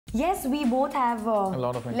Yes, we both have. A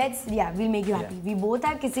lot of we'll make you happy. We both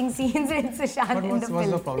have kissing scenes with Sushant in the film.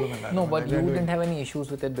 What's the problem in that? No, but you didn't have any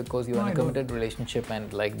issues with it because you were in a committed relationship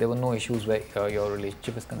and like there were no issues where your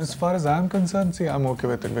relationship is concerned. As far as I'm concerned, see, I'm okay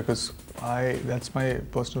with it because that's my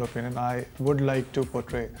personal opinion. I would like to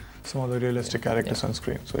portray some of the realistic characters on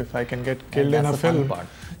screen. So if I can get killed in a film,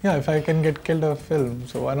 if I can get killed in a film,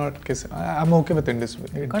 so why not kiss? I'm okay with intimacy.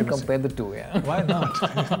 You can't compare the two, yeah. Why not?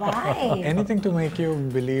 Why? Anything to make you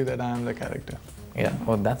believe that I am the character. Yeah,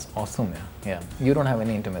 oh, that's awesome, yeah. You don't have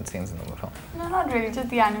any intimate scenes in the film? No, not really, just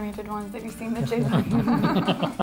the animated ones that you see in the trailer.